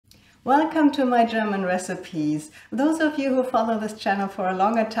Welcome to My German Recipes. Those of you who follow this channel for a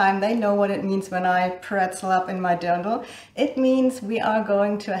longer time, they know what it means when I pretzel up in my dirndl. It means we are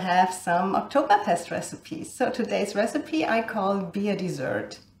going to have some Oktoberfest recipes. So today's recipe I call beer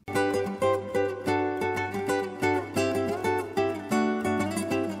dessert.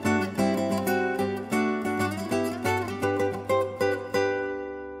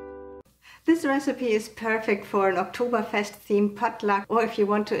 This recipe is perfect for an Oktoberfest themed potluck, or if you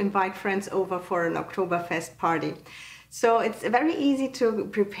want to invite friends over for an Oktoberfest party. So it's very easy to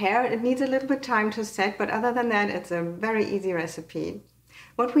prepare. It needs a little bit time to set, but other than that, it's a very easy recipe.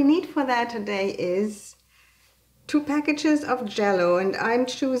 What we need for that today is 2 packages of jell-o, and I'm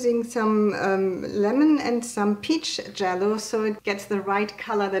choosing some lemon and some peach jell-o so it gets the right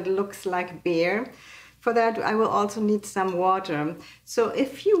color that looks like beer. For that I will also need some water. So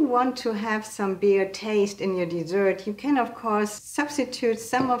if you want to have some beer taste in your dessert, you can of course substitute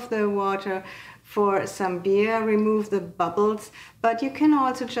some of the water for some beer, remove the bubbles, but you can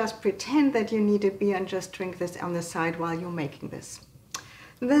also just pretend that you need a beer and just drink this on the side while you're making this.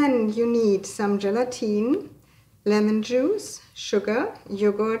 Then you need some gelatin, lemon juice, sugar,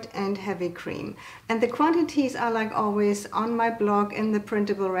 yogurt and heavy cream. And the quantities are like always on my blog in the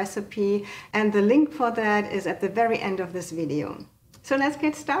printable recipe, and the link for that is at the very end of this video. So let's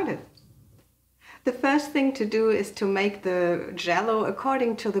get started. The first thing to do is to make the jell-o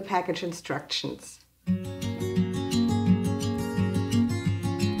according to the package instructions.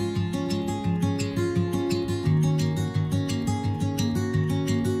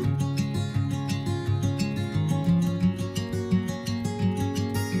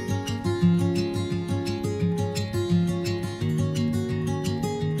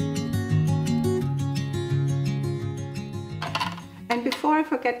 And before I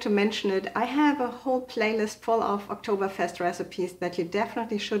forget to mention it, I have a whole playlist full of Oktoberfest recipes that you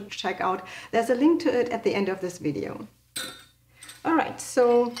definitely should check out. There's a link to it at the end of this video. Alright,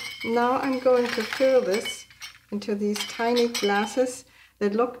 so now I'm going to fill this into these tiny glasses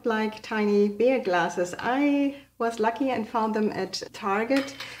that looked like tiny beer glasses. I was lucky and found them at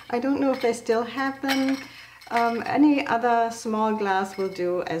Target. I don't know if they still have them. Any other small glass will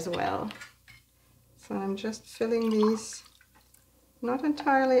do as well. So I'm just filling these not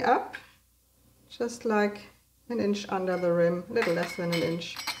entirely up, just like an inch under the rim, a little less than an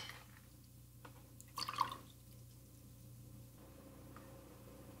inch.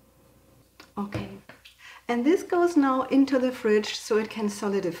 Okay, and this goes now into the fridge so it can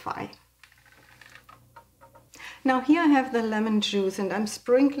solidify. Now here I have the lemon juice and I'm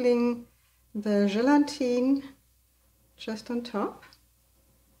sprinkling the gelatin just on top.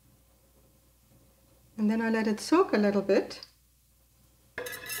 And then I let it soak a little bit.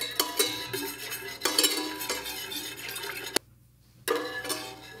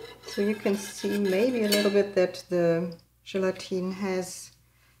 So you can see maybe a little bit that the gelatin has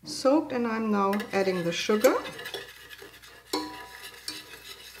soaked, and I'm now adding the sugar.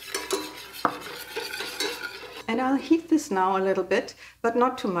 And I'll heat this now a little bit, but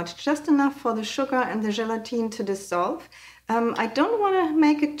not too much, just enough for the sugar and the gelatin to dissolve. I don't want to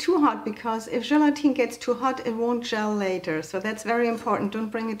make it too hot, because if gelatin gets too hot it won't gel later, so that's very important. Don't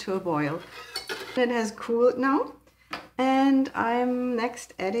bring it to a boil. It has cooled now. And I'm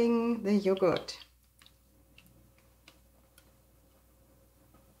next adding the yogurt.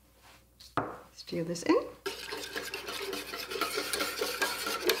 Stir this in.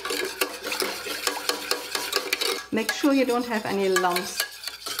 Make sure you don't have any lumps.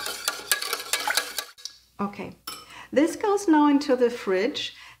 Okay, this goes now into the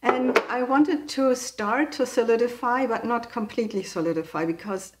fridge, and I want it to start to solidify, but not completely solidify,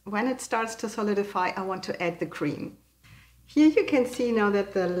 because when it starts to solidify I want to add the cream. Here you can see now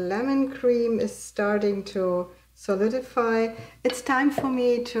that the lemon cream is starting to solidify. It's time for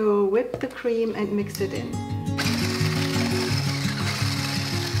me to whip the cream and mix it in.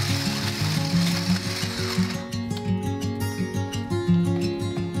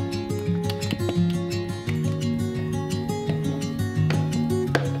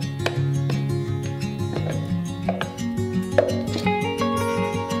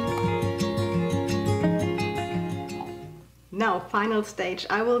 Now, final stage,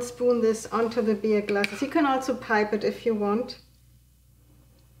 I will spoon this onto the beer glasses. You can also pipe it if you want.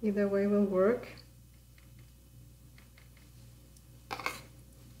 Either way will work.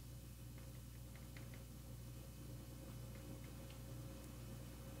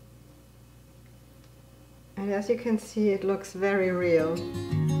 And as you can see, it looks very real.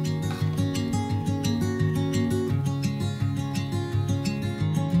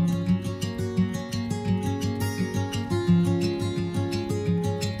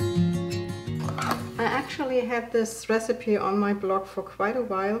 actually had this recipe on my blog for quite a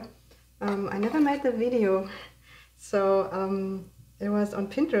while. I never made the video, so it was on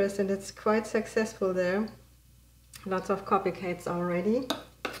Pinterest and it's quite successful there. Lots of copycats already.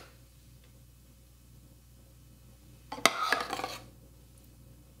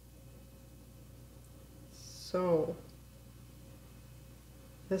 So,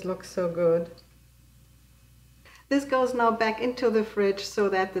 this looks so good. This goes now back into the fridge so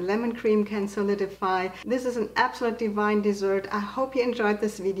that the lemon cream can solidify. This is an absolute divine dessert. I hope you enjoyed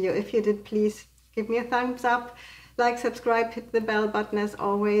this video. If you did, please give me a thumbs up, like, subscribe, hit the bell button as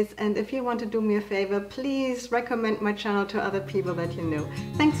always. And if you want to do me a favor, please recommend my channel to other people that you know.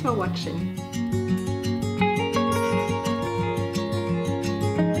 Thanks for watching.